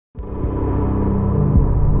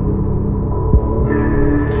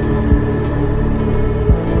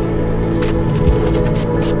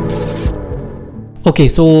Okay,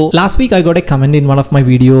 so last week I got a comment in one of my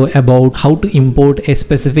video about how to import a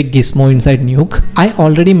specific gizmo inside Nuke. I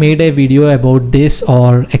already made a video about this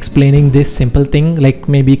or explaining this simple thing like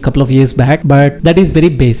maybe a couple of years back, but that is very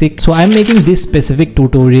basic. So I'm making this specific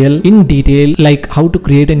tutorial in detail, like how to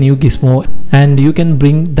create a new gizmo, and you can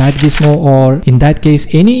bring that gizmo, or in that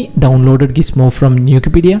case any downloaded gizmo from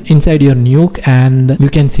Nukepedia inside your Nuke, and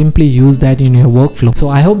you can simply use that in your workflow. So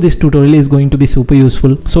I hope this tutorial is going to be super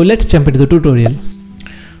useful. So let's jump into the tutorial.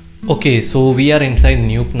 Okay, so we are inside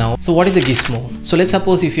Nuke now. So what is a gizmo? So let's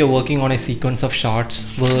suppose if you're working on a sequence of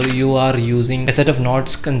shots where you are using a set of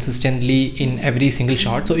nodes consistently in every single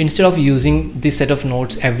shot. So instead of using this set of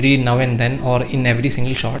nodes every now and then or in every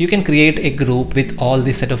single shot, you can create a group with all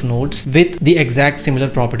this set of nodes with the exact similar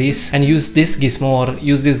properties and use this gizmo or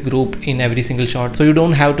use this group in every single shot. So you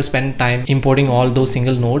don't have to spend time importing all those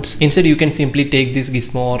single nodes. Instead, you can simply take this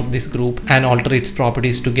gizmo or this group and alter its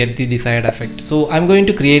properties to get the desired effect. So I'm going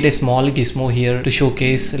to create a small gizmo here to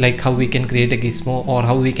showcase like how we can create a gizmo or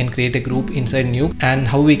how we can create a group inside Nuke and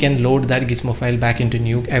how we can load that gizmo file back into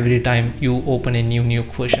Nuke every time you open a new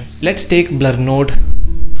Nuke version. Let's take blur node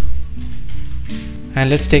and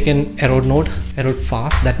let's take an erode node, erode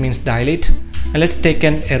fast, that means dilate, and let's take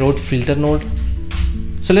an erode filter node.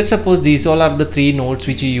 So let's suppose these all are the three nodes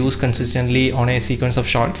which you use consistently on a sequence of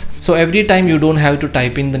shots. So every time you don't have to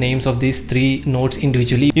type in the names of these three nodes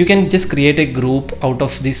individually. You can just create a group out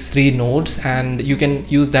of these three nodes and you can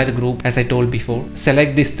use that group as I told before.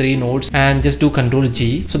 Select these three nodes and just do Ctrl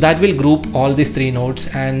G. So that will group all these three nodes,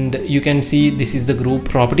 and you can see this is the group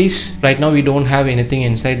properties. Right now we don't have anything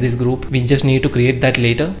inside this group. We just need to create that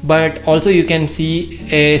later. But also you can see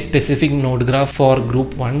a specific node graph for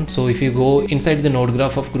group 1. So if you go inside the node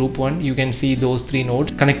graph of group 1, you can see those three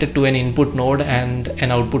nodes connected to an input node and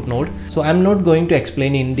an output node. So I'm not going to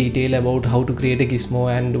explain in detail about how to create a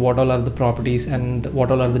gizmo and what all are the properties and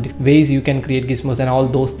what all are the ways you can create gizmos and all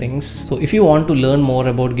those things. So if you want to learn more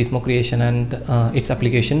about gizmo creation and its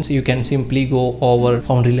applications, you can simply go over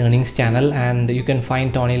Foundry Learning's channel and you can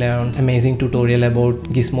find Tony Leon's amazing tutorial about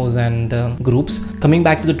gizmos and groups. Coming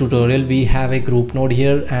back to the tutorial, we have a group node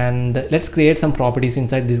here and let's create some properties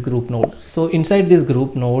inside this group node. So inside this group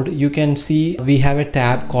node, you can see we have a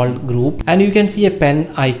tab called group and you can see a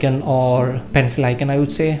pen icon or pencil icon, I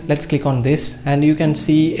would say. Let's click on this and you can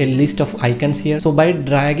see a list of icons here. So by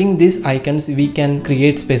dragging these icons, we can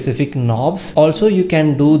create specific knobs. Also, you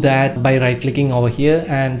can do that by right clicking over here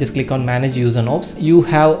and just click on manage user knobs. You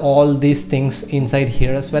have all these things inside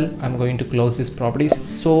here as well. I'm going to close these properties.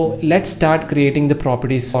 So let's start creating the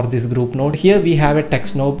properties for this group node. Here we have a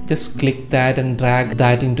text knob. Just click that and drag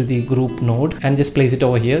that into the group node and just place it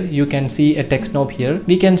over here. You can see a text knob here.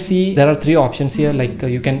 We can see there are three options here, like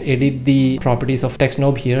you can edit the properties of text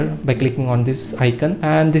knob here by clicking on this icon,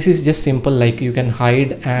 and this is just simple, like you can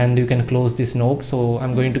hide and you can close this knob. So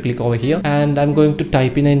I'm going to click over here and I'm going to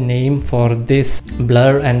type in a name for this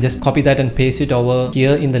blur and just copy that and paste it over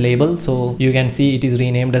here in the label. So you can see it is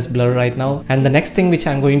renamed as blur right now. And the next thing which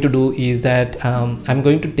I'm going to do is that I'm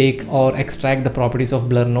going to take or extract the properties of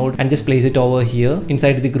blur node and just place it over here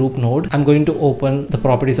inside the group node. I'm going to open the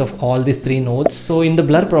properties of all these three nodes. So in the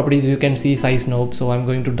blur properties, you can see size knob. So I'm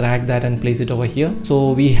going to drag that and place it over here.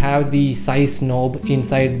 So we have the size knob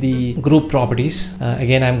inside the group properties.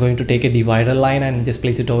 Again, I'm going to take a divider line and just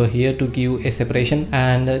place it over here to give a separation,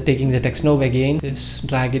 and taking the text knob again, just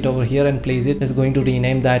drag it over here and place it. Just going to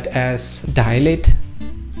rename that as dilate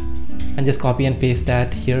and just copy and paste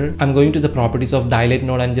that here. I'm going to the properties of dilate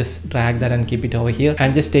node and just drag that and keep it over here,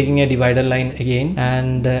 and just taking a divider line again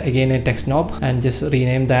and again a text knob and just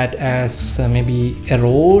rename that as maybe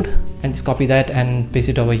erode and just copy that and paste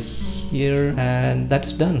it over here, and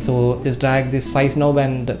that's done. So just drag this size knob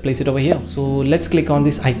and place it over here. So let's click on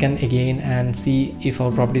this icon again and see if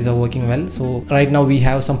our properties are working well. So right now we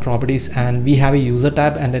have some properties and we have a user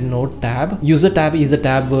tab and a node tab. User tab is a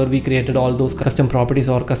tab where we created all those custom properties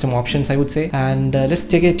or custom options, I would say. And let's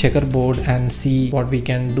take a checkerboard and see what we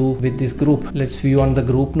can do with this group. Let's view on the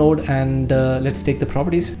group node and let's take the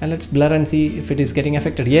properties and let's blur and see if it is getting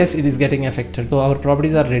affected. Yes, it is getting affected. So our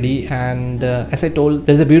properties are ready, and as I told,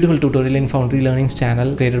 there's a beautiful tutorial in Foundry Learning's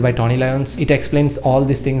channel created by Tony Leons. It explains all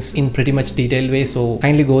these things in pretty much detailed way, so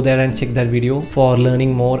kindly go there and check that video for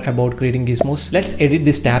learning more about creating gizmos. Let's edit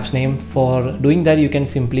this tab's name. For doing that, you can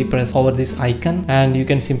simply press over this icon and you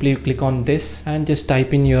can simply click on this and just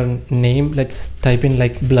type in your name. Let's type in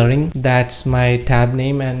like blurring. That's my tab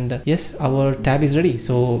name, and yes, our tab is ready.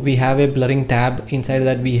 So we have a blurring tab. Inside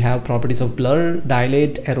that we have properties of blur,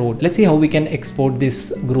 dilate, erode. Let's see how we can export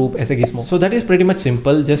this group as a gizmo. So that is pretty much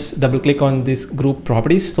simple. Just the double click on this group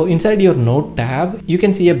properties. So inside your node tab, you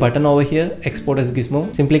can see a button over here, export as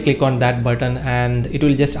Gizmo. Simply click on that button and it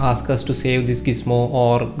will just ask us to save this Gizmo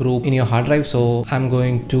or group in your hard drive. So I'm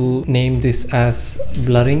going to name this as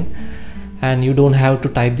blurring. And you don't have to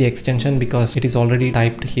type the extension because it is already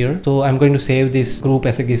typed here. So I'm going to save this group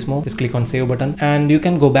as a Gizmo. Just click on save button and you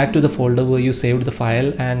can go back to the folder where you saved the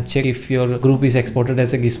file and check if your group is exported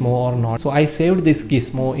as a Gizmo or not. So I saved this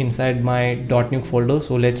Gizmo inside my .nuke folder.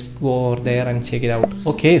 So let's go over there and check it out.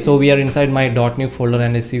 Okay, so we are inside my .nuke folder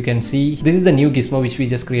and as you can see, this is the new Gizmo which we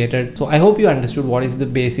just created. So I hope you understood what is the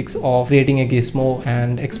basics of creating a Gizmo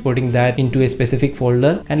and exporting that into a specific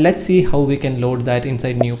folder. And let's see how we can load that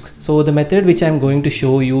inside nuke. So the method which I'm going to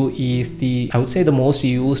show you is I would say the most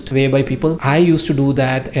used way by people. I used to do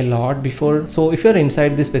that a lot before. So if you're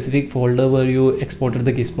inside the specific folder where you exported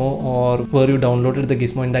the Gizmo or where you downloaded the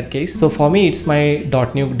Gizmo in that case. So for me, it's my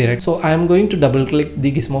 .nuke direct. So I'm going to double click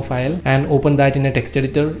the Gizmo file and open that in a text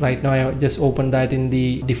editor. Right now, I just opened that in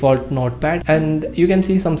the default notepad and you can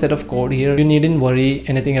see some set of code here. You needn't worry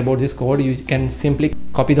anything about this code. You can simply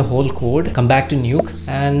copy the whole code, come back to nuke,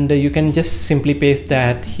 and you can just simply paste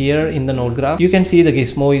that here in the node graph. You can see the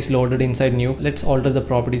Gizmo is loaded inside nuke. Let's alter the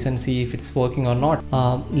properties and see if it's working or not.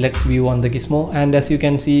 Let's view on the Gizmo, and as you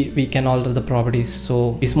can see, we can alter the properties.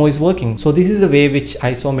 So Gizmo is working. So this is the way which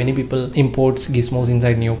I saw many people imports Gizmos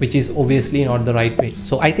inside nuke, which is obviously not the right way.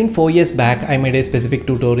 So I think 4 years back I made a specific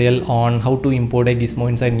tutorial on how to import a Gizmo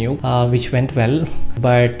inside nuke, which went well,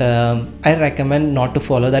 but I recommend not to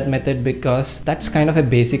follow that method because that's kind of a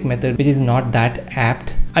basic method which is not that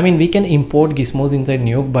apt. I mean, we can import Gizmos inside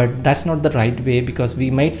nuke, but that's not the right way because we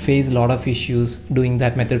might face a lot of issues doing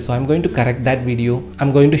that method. So I'm going to correct that video.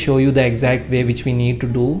 I'm going to show you the exact way which we need to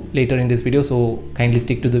do later in this video. So kindly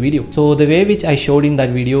stick to the video. So the way which I showed in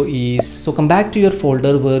that video is, so come back to your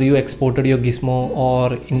folder where you exported your Gizmo,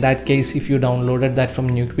 or in that case, if you downloaded that from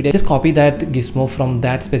nuke.py, just copy that Gizmo from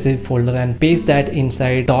that specific folder and paste that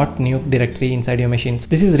inside .nuke directory inside your machines.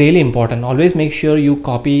 This is really important. Always make sure you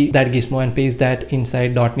copy that Gizmo and paste that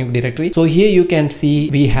inside .nuke directory. So here you can see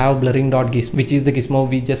we have blurring.gizmo, which is the Gizmo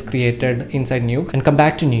we just created inside nuke, and come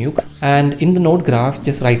back to nuke, and in the node graph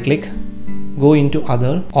just right click, go into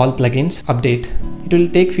other, all plugins, update. It will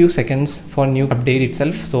take few seconds for nuke update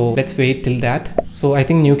itself, so let's wait till that. So I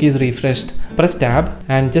think nuke is refreshed. Press tab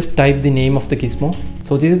and just type the name of the Gizmo.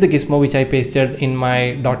 So this is the Gizmo which I pasted in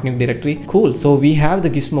my .nuke directory. Cool. So we have the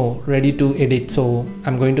Gizmo ready to edit. So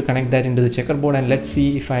I'm going to connect that into the checkerboard and let's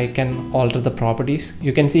see if I can alter the properties.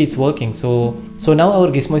 You can see it's working. So now our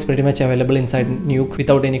Gizmo is pretty much available inside nuke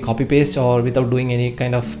without any copy paste or without doing any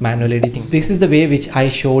kind of manual editing. This is the way which I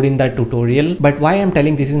showed in that tutorial. But why I'm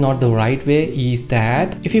telling this is not the right way is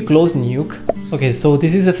that if you close nuke, okay, so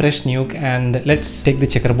this is a fresh nuke and let's take the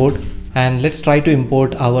checkerboard and let's try to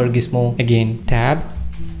import our Gizmo again. Tab,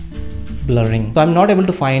 blurring. So I'm not able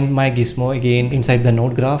to find my Gizmo again inside the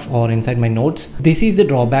node graph or inside my nodes. This is the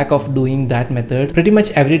drawback of doing that method. Pretty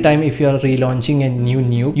much every time if you are relaunching a new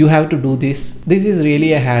nuke, you have to do this. This is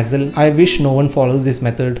really a hassle. I wish no one follows this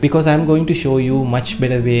method because I'm going to show you much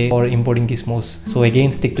better way for importing Gizmos. So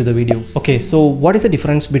again, stick to the video. Okay, so what is the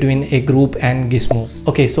difference between a group and Gizmo?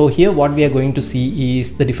 Okay, so here what we are going to see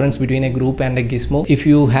is the difference between a group and a Gizmo. If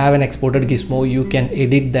you have an exported Gizmo, you can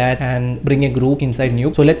edit that and bring a group inside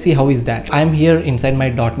nuke. So let's see how is that. I'm here inside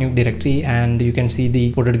my .nuke directory and you can see the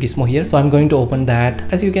exported Gizmo here. So I'm going to open that.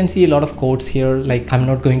 As you can see a lot of codes here, like I'm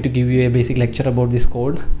not going to give you a basic lecture about this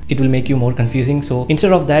code. It will make you more confusing. So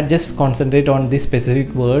instead of that, just concentrate on this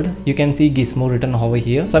specific word. You can see Gizmo written over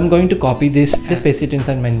here. So I'm going to copy this, just paste it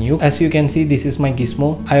inside my nuke. As you can see, this is my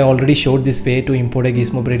Gizmo. I already showed this way to import a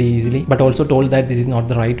Gizmo pretty easily, but also told that this is not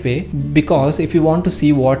the right way, because if you want to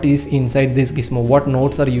see what is inside this Gizmo, what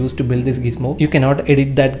nodes are used to build this Gizmo, you cannot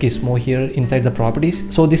edit that Gizmo here inside the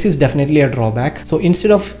properties. So this is definitely a drawback. So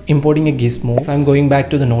instead of importing a Gizmo, if I'm going back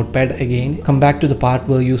to the notepad again, come back to the part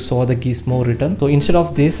where you saw the Gizmo written. So instead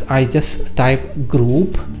of this, I just type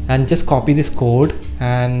group and just copy this code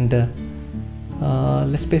and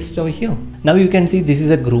let's paste it over here. Now you can see this is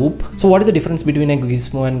a group. So what is the difference between a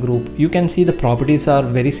Gizmo and group? You can see the properties are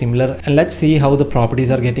very similar, and let's see how the properties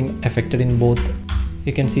are getting affected in both.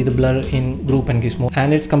 You can see the blur in group and Gizmo,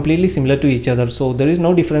 and it's completely similar to each other. So there is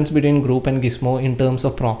no difference between group and Gizmo in terms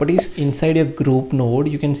of properties. Inside your group node,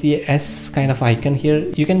 you can see a S kind of icon here.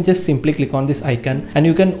 You can just simply click on this icon and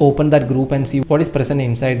you can open that group and see what is present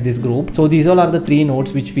inside this group. So these all are the 3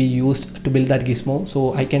 nodes which we used to build that Gizmo.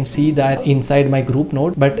 So I can see that inside my group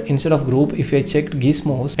node, but instead of group, if I checked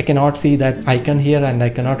Gizmos, I cannot see that icon here and I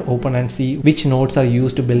cannot open and see which nodes are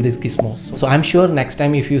used to build this Gizmo. So I'm sure next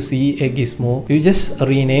time if you see a Gizmo, you just just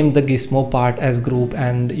rename the Gizmo part as group,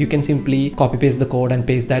 and you can simply copy paste the code and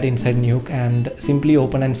paste that inside nuke and simply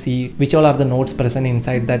open and see which all are the nodes present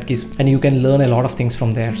inside that Gizmo, and you can learn a lot of things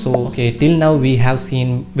from there. So okay, till now we have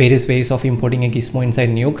seen various ways of importing a Gizmo inside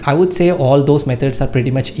nuke. I would say all those methods are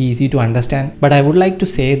pretty much easy to understand, but I would like to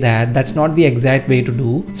say that that's not the exact way to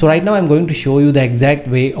do. So right now I'm going to show you the exact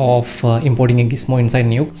way of importing a Gizmo inside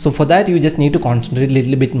nuke. So for that you just need to concentrate a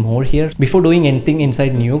little bit more here. Before doing anything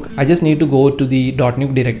inside nuke, I just need to go to the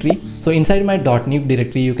 .nuke directory. So inside my .nuke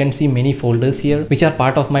directory you can see many folders here which are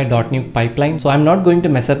part of my .nuke pipeline. So I'm not going to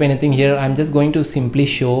mess up anything here. I'm just going to simply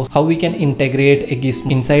show how we can integrate a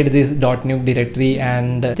Gizmo inside this .nuke directory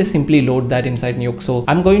and just simply load that inside nuke. So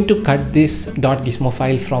I'm going to cut this .gizmo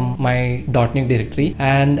file from my .nuke directory,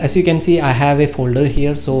 and as you can see I have a folder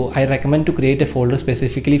here. So I recommend to create a folder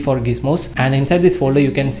specifically for Gizmos, and inside this folder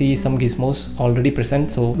you can see some Gizmos already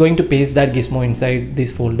present. So I'm going to paste that Gizmo inside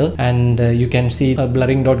this folder, and you can see a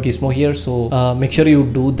blurring.gizmo here. So make sure you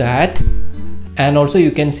do that. And also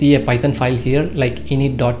you can see a Python file here like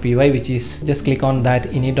init.py, which is just click on that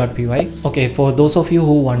init.py. Okay, for those of you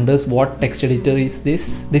who wonders what text editor is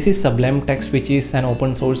this is Sublime Text, which is an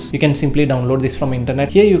open source. You can simply download this from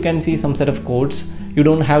internet. Here you can see some set of codes. You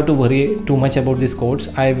don't have to worry too much about these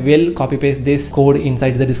codes. I will copy paste this code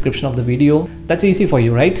inside the description of the video. That's easy for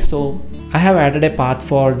you, right? So I have added a path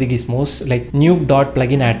for the Gizmos like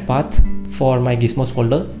nuke.pluginAddPath for my Gizmos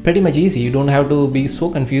folder. Pretty much easy. You don't have to be so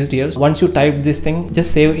confused here. Once you type this thing,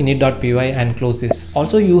 just save init.py and close this.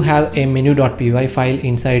 Also you have a menu.py file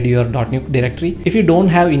inside your .nuke directory. If you don't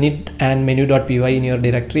have init and menu.py in your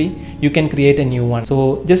directory, you can create a new one.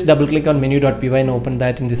 So just double click on menu.py and open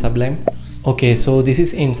that in the Sublime. Okay, so this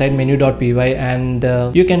is inside menu.py, and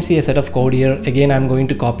you can see a set of code here. Again, I'm going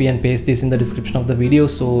to copy and paste this in the description of the video,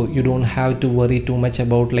 so you don't have to worry too much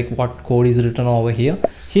about like what code is written over here.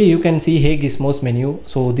 Here you can see HeyGizmosMenu.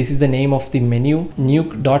 So this is the name of the menu,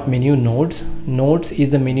 nuke.menu nodes. Nodes is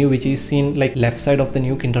the menu which is seen like left side of the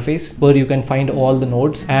nuke interface, where you can find all the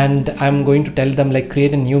nodes, and I'm going to tell them like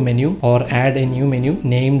create a new menu or add a new menu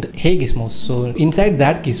named HeyGizmos. So inside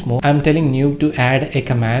that Gizmo, I'm telling nuke to add a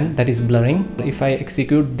command that is blurring. If I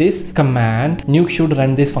execute this command, nuke should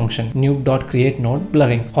run this function, nuke.createNode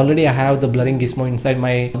blurring. Already I have the blurring Gizmo inside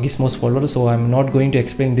my Gizmos folder, so I'm not going to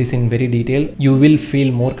explain this in very detail. You will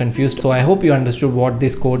feel more confused. So I hope you understood what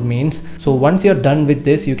this code means. So once you're done with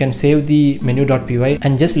this, you can save the menu.py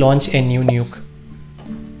and just launch a new nuke.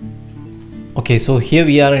 Okay, so here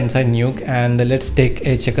we are inside nuke, and let's take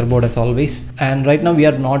a checkerboard as always. And right now we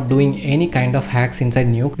are not doing any kind of hacks inside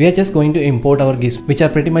nuke. We are just going to import our Gizmos, which are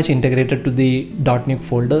pretty much integrated to the .nuke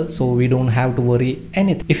folder, so we don't have to worry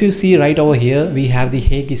anything. If you see right over here, we have the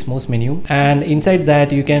HeyGizmosMenu, and inside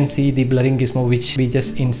that you can see the blurring Gizmo which we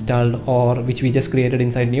just installed or which we just created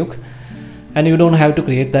inside nuke. And you don't have to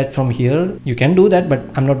create that from here. You can do that, but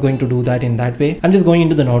I'm not going to do that in that way. I'm just going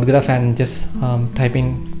into the node graph and just type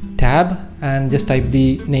in tab and just type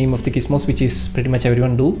the name of the Gizmos, which is pretty much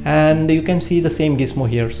everyone do, and you can see the same Gizmo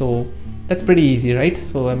here. So that's pretty easy, right?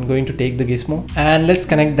 So I'm going to take the Gizmo and let's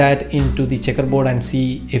connect that into the checkerboard and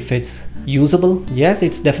see if it's usable. Yes,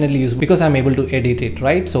 it's definitely usable because I'm able to edit it,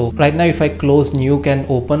 right? So right now if I close nuke and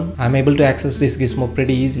open, I'm able to access this Gizmo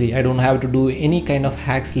pretty easily. I don't have to do any kind of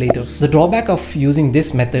hacks later. The drawback of using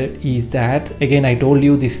this method is that, again, I told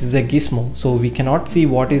you this is a Gizmo, so we cannot see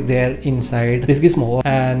what is there inside this Gizmo.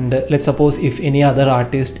 And let's suppose if any other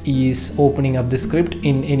artist is opening up the script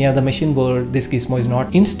in any other machine where this Gizmo is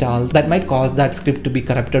not installed, that might cause that script to be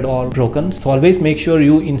corrupted or broken. So always make sure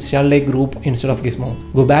you install a group instead of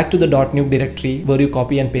Gizmo. Go back to the .nuke directory where you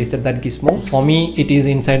copy and pasted that Gizmo. For me, it is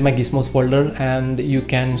inside my Gizmos folder, and you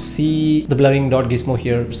can see the blurring.gizmo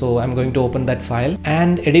here. So I'm going to open that file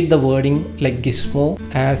and edit the wording like Gizmo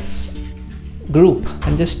as group,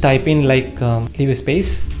 and just type in like leave a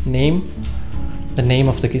space, name, the name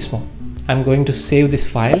of the Gizmo. I'm going to save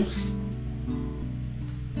this file.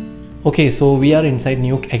 Okay, so we are inside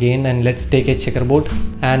nuke again, and let's take a checkerboard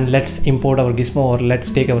and let's import our Gizmo, or let's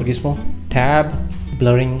take our Gizmo, tab,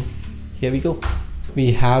 blurring. Here we go.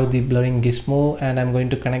 We have the blurring Gizmo, and I'm going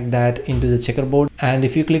to connect that into the checkerboard. And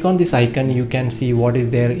if you click on this icon, you can see what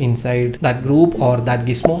is there inside that group or that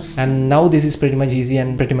Gizmo. And now this is pretty much easy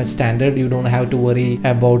and pretty much standard. You don't have to worry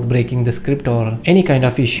about breaking the script or any kind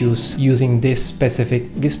of issues using this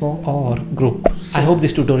specific Gizmo or group. I hope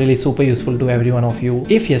this tutorial is super useful to every one of you.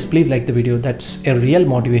 If yes, please like the video. That's a real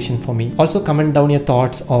motivation for me. Also comment down your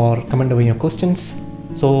thoughts or comment down your questions.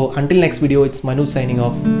 So until next video, it's Manu signing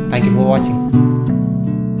off. Thank you for watching.